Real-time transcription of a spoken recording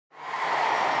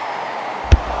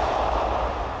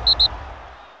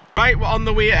Right, we're on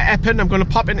the way to Epping. I'm going to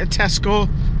pop into Tesco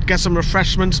to get some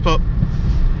refreshments, but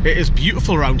it is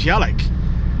beautiful around here, like.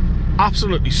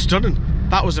 Absolutely stunning.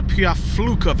 That was a pure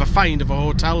fluke of a find of a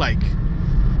hotel, like.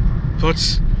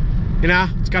 But, you know,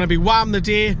 it's going to be warm the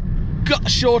day. Got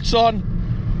the shorts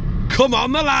on. Come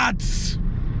on, the lads.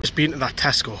 Just been to that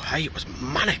Tesco. Hey, it was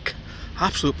manic.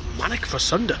 Absolute manic for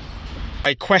Sunday.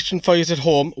 My question for you at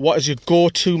home, what is your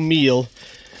go-to meal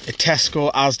at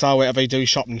Tesco, Asda, wherever you do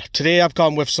shopping? Today I've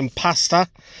gone with some pasta,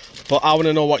 but I want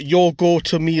to know what your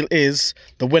go-to meal is.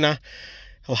 The winner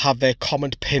will have their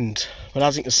comment pinned. But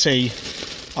as you can see,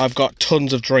 I've got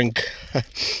tons of drink.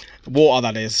 Water,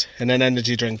 that is, and an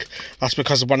energy drink. That's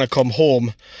because when I come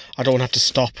home, I don't have to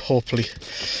stop, hopefully,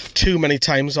 too many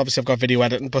times. Obviously, I've got video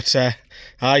editing, but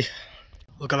aye.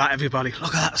 Look at that, everybody.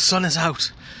 Look at that, the sun is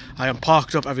out. I am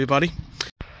parked up, everybody.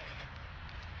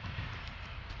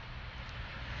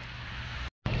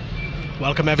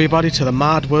 Welcome, everybody, to the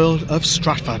mad world of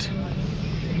Stratford.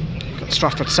 Got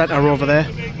Stratford Centre over there.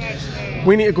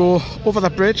 We need to go over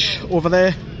that bridge, over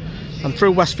there, and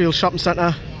through Westfield Shopping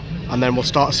Centre, and then we'll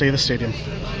start to see the stadium.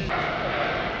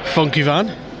 Funky van.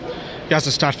 He has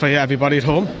a start for you, everybody at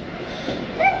home.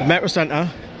 The Metro Centre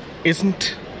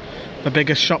isn't the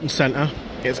biggest shopping centre.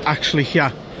 It's actually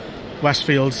here.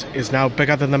 Westfields is now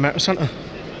bigger than the Metro Centre.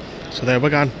 So there we're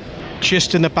going.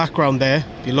 Just in the background there,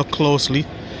 if you look closely,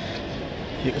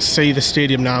 you can see the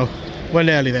stadium now. We're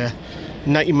nearly there.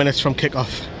 90 minutes from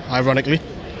kick-off, ironically.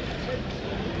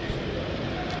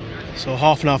 So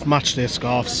half and half match day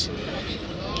scarves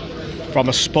from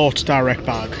a Sports Direct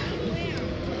bag.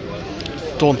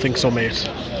 Don't think so, mate.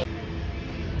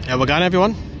 Yeah, we're going,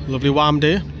 everyone. Lovely warm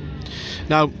day.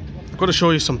 Now, I've got to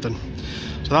show you something.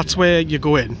 So that's where you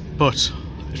go in, but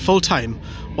at full time,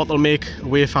 what they'll make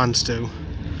away fans do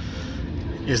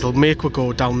is they'll make us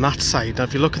go down that side. Now,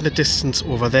 if you look at the distance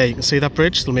over there, you can see that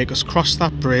bridge. They'll make us cross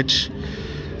that bridge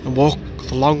and walk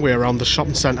the long way around the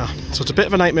shopping centre. So it's a bit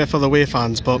of a nightmare for the away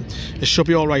fans, but it should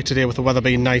be alright today with the weather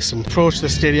being nice. And approach the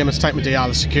stadium, it's time of day out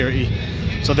of security.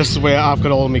 So this is where I've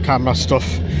got all my camera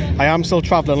stuff. I am still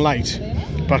travelling light,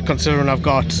 but considering I've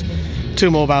got 2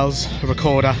 mobiles, a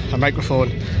recorder, a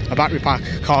microphone, a battery pack,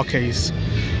 car keys,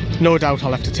 no doubt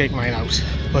I'll have to take mine out.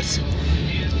 But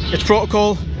it's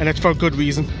protocol and it's for a good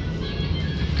reason.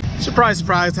 Surprise,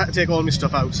 surprise, I had to take all my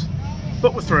stuff out.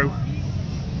 But we're through.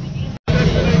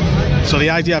 So the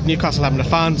idea of Newcastle having a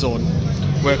fan zone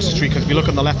works a treat, because if you look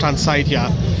on the left hand side here,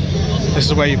 this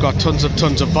is where you've got tons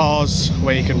of bars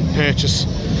where you can purchase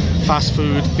fast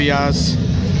food, beers,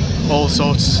 all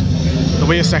sorts. The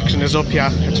weir section is up here,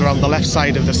 it's around the left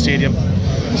side of the stadium,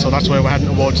 so that's where we're heading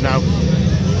towards now.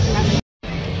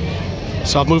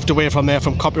 So I've moved away from there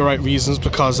from copyright reasons,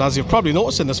 because as you've probably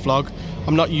noticed in this vlog,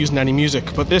 I'm not using any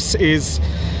music. But this is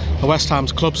a West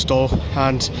Ham's club store,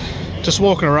 and just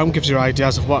walking around gives you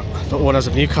ideas of what the owners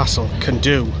of Newcastle can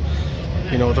do.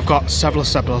 You know, they've got several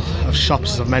of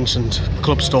shops, as I've mentioned,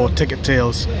 club store, ticket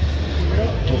tails.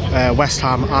 West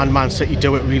Ham and Man City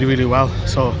do it really, really well.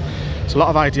 So it's a lot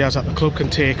of ideas that the club can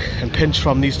take and pinch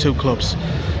from these 2 clubs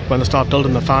when they start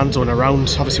building the fan zone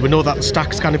around. Obviously, we know that the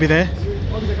stack's going to be there,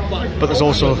 but there's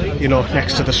also, you know,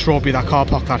 next to the Strawberry, that car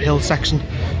park, that hill section,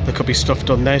 there could be stuff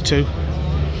done there too.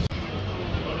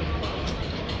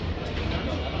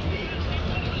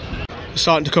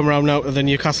 Starting to come around now to the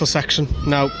Newcastle section.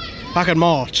 Now, back in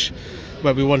March,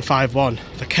 where we won 5-1,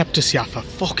 they kept us here for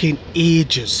fucking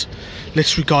ages.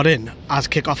 Literally got in as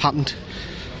kick-off happened.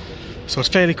 So it's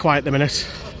fairly quiet at the minute,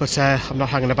 but I'm not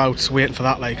hanging about waiting for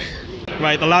that, like.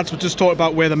 Right, the lads were just talking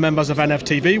about where the members of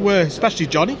NFTV were, especially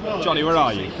Johnny. Johnny, where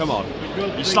are you? Come on.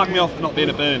 You slagged me off for not being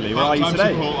at Burnley. Where are you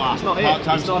today? He's not here.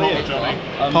 He's not here.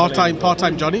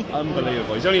 Part-time Johnny.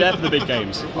 Unbelievable. He's only there for the big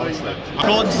games, honestly.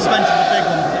 Gordon suspension's a big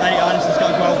one. Eddie Anderson's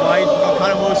got to go out wide. We've got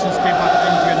Callum Wilson's came back from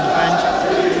injury on the bench.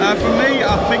 For me,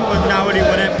 I think we've narrowly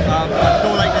won it. I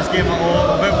don't like this game at all.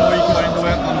 I'm a bit worried going into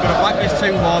it. I'm going to back this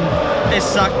 2-1.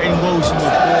 Isak and Wilson with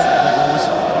both of the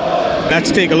goals. Let's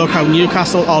take a look how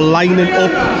Newcastle are lining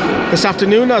up this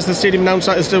afternoon, as the stadium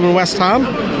announcer is doing West Ham.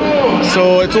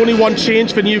 So it's only one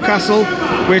change for Newcastle,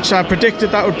 which I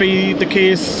predicted that would be the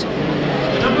case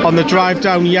on the drive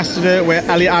down yesterday, where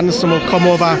Elliot Anderson will come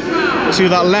over to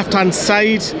that left hand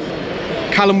side.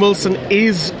 Callum Wilson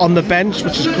is on the bench,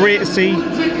 which is great to see.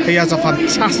 He has a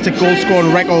fantastic goal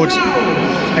scoring record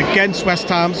against West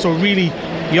Ham, so really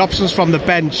the options from the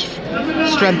bench,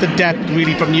 strength and depth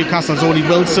really from Newcastle, is only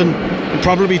Wilson and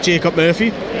probably Jacob Murphy.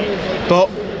 But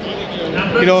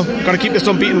you know, got to keep this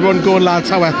unbeaten run going, lads.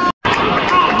 However,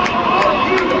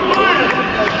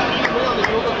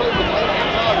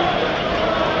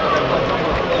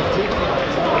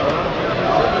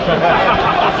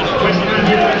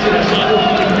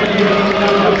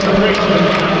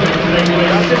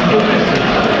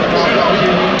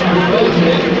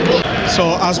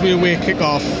 So as we await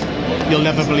kick-off, you'll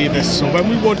never believe this. So when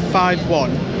we won 5-1,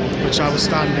 which I was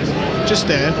standing just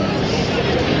there,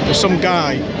 there's some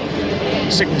guy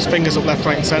sticking his fingers up left,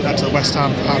 right and centre to the West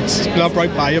Ham fans. Glove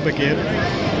right by him again.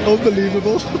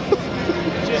 Unbelievable.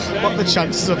 What are the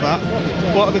chances of that?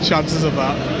 What are the chances of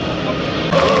that?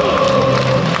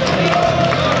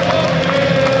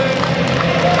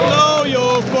 Blow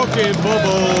your fucking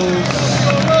bubbles.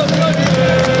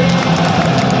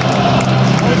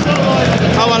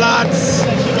 Our lads.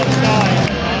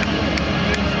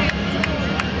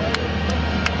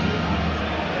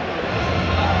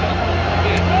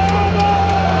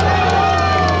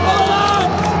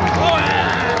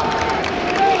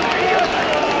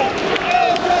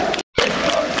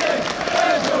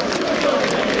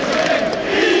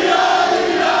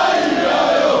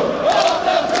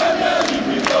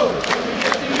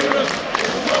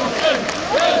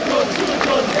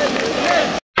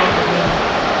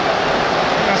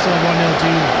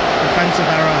 Defensive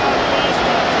error.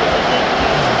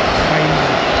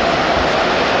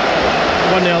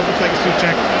 1-0, looks like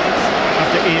Souček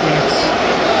after 8 minutes.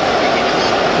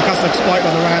 Newcastle exploit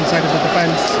on the right hand side of the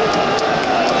defence.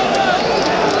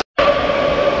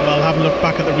 Well, having looked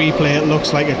back at the replay, it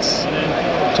looks like it's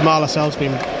Tomáš Souček's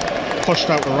been pushed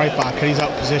out the right back and he's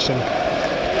out of position.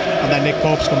 And then Nick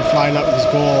Pope's come flying out with his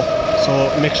goal.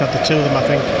 So mixture of the two of them, I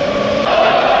think.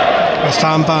 West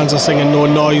Ham fans are singing "No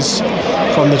noise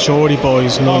from the Geordie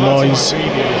boys, no noise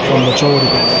from the Geordie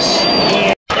boys."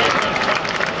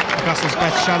 Newcastle's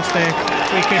best chance there.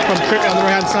 Free kick from Trippier on the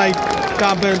right hand side.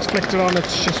 Dan Burns flicked it on,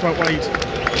 it's just went wide.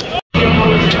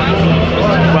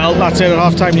 Well, that's it at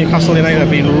half time. Newcastle United have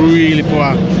been really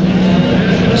poor.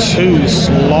 Too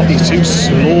sloppy, too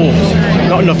slow.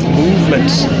 Not enough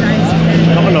movement.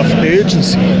 Not enough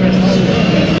urgency.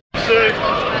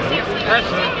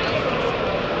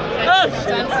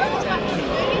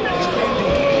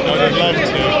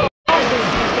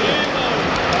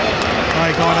 My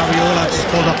God, Areola just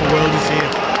pulled up a worldie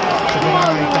save. So good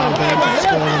eye, Dan Burns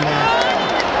scoring there.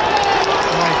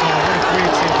 My God, what a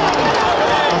great save that was.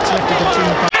 That's lifted the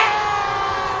team back.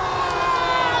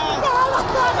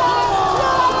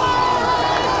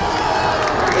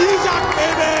 Isak,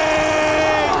 baby!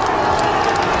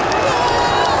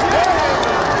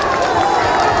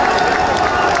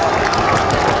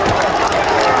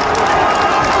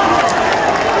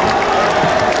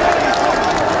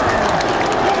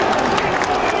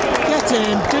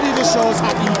 Diddy just shows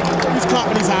happy, he's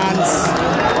clapping his hands.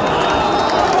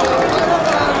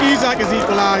 Isak has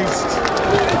equalised.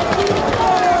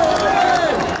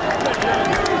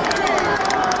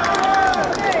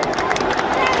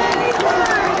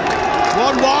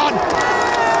 One.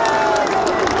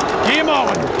 Game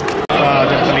on. Oh, I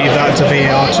didn't believe that. It's a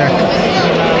VAR check.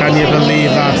 Can you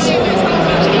believe that?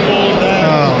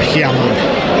 Oh, yeah, man.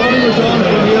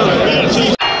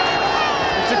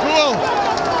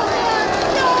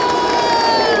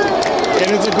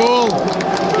 It's a goal.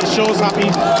 It shows happy.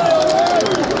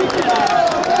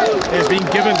 It's been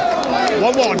given.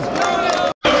 1-1.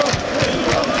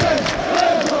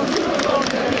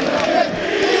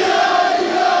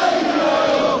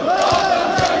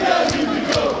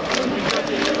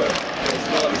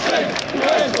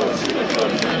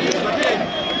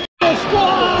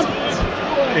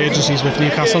 Agencies with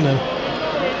Newcastle now.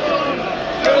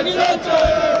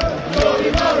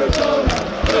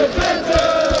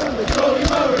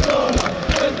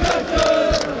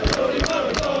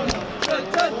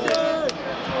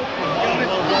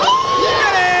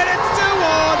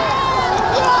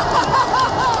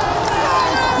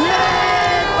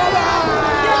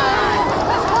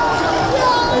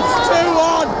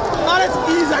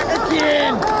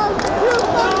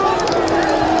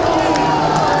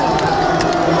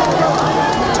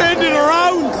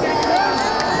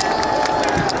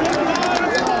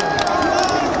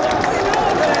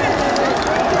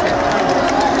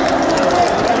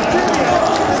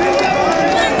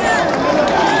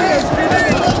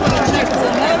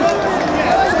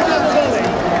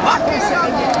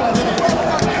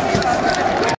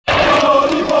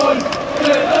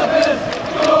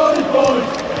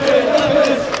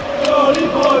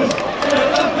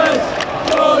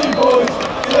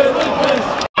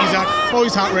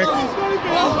 Boys hat-trick.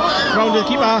 Round to the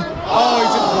keeper. Oh,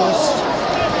 he's at the post.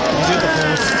 He's at the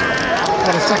post.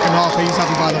 What a second half he's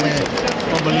having, by the way.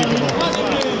 Unbelievable.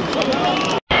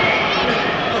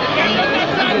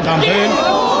 Dan Burn.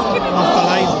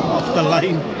 Off the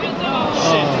line.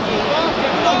 Oh.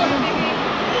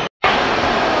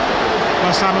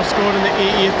 Samuel scored in the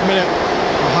 88th minute.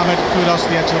 Mohammed Kudus to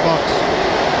the edge of the box.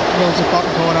 Drills it bottom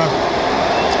corner.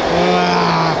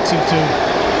 2-2.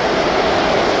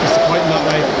 Disappointing that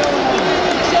way.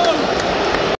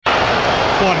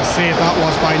 What a save that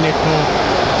was by Nick Pope.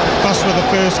 Cost for the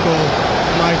first goal.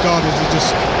 My God, has he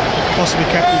just possibly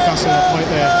kept Newcastle at a point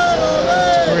there.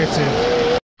 It's a great save.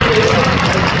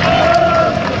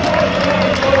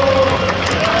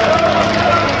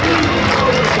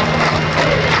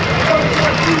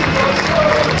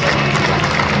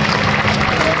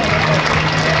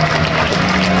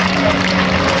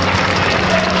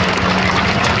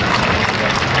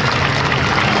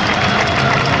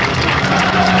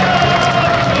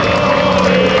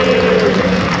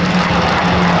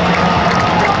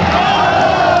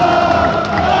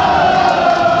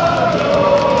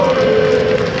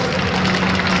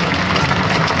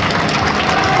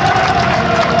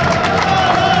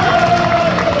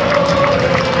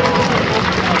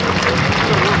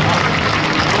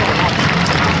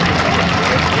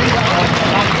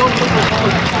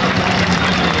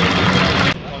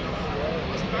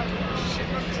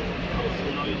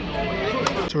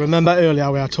 So remember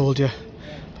earlier where I told you,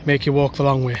 make you walk the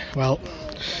long way. Well,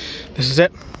 this is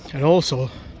it. And also,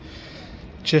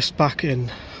 just back in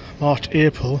March,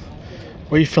 April,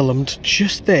 we filmed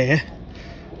just there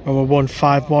when we won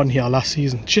 5-1 here last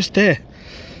season. Just there.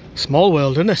 Small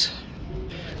world, isn't it?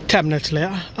 10 minutes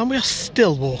later, and we are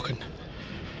still walking.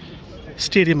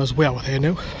 Stadium is well here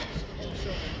now.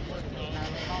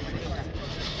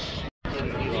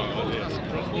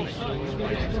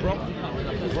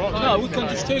 No, we can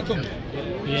just take them.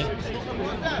 Yeah.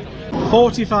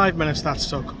 45 minutes that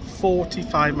took.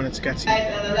 45 minutes to get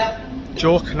here.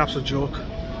 Joke, an absolute joke.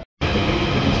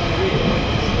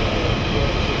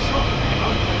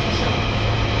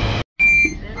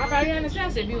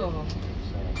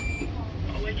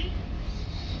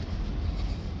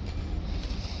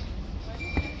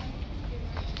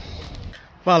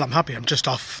 Well, I'm happy. I'm just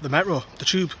off the metro, the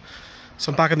tube.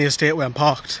 So I'm back in the estate where I'm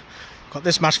parked. Got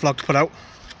this match vlog to put out.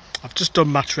 I've just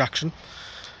done match reaction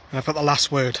and I've got the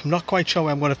last word. I'm not quite sure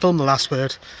where I'm going to film the last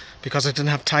word because I didn't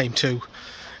have time to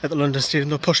at the London Stadium.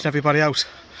 They were pushing everybody out,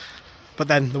 but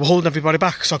then they were holding everybody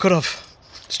back, so I could have.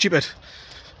 Stupid,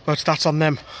 but that's on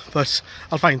them. But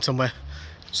I'll find somewhere.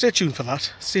 Stay tuned for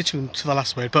that. Stay tuned to the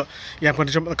last word. But yeah, I'm going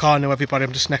to jump in the car now, everybody.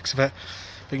 I'm just next of it.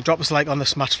 But you can drop us a like on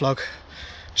this match vlog.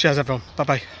 Cheers everyone. Bye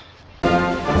bye.